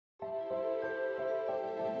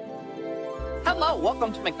Hello,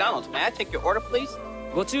 welcome to McDonald's. May I take your order, please?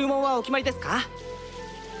 ご注文はお決まりですか?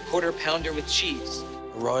 Quarter pounder with cheese.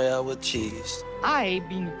 Royale with cheese. I've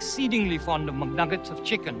been exceedingly fond of McNuggets of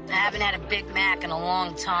chicken. I haven't had a Big Mac in a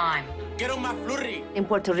long time. Quiero un McFlurry. In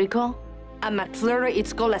Puerto Rico, a McFlurry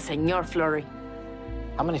is called a Señor Flurry.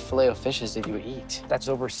 How many Filet-O-Fishes did you eat? That's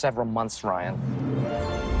over several months, Ryan.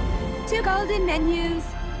 2 golden menus.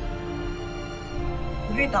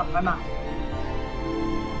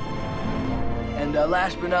 And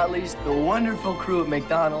last but not least, the wonderful crew at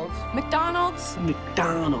McDonald's. McDonald's?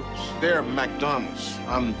 McDonald's. They're McDonald's.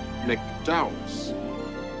 I'm McDowell's.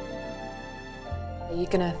 Are you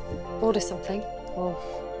gonna order something? Or...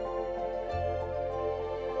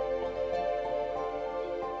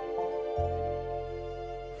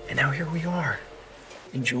 And now here we are,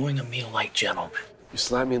 enjoying a meal like gentlemen. You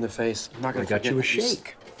slapped me in the face. I'm not gonna I got forget you a this.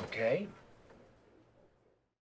 shake, okay?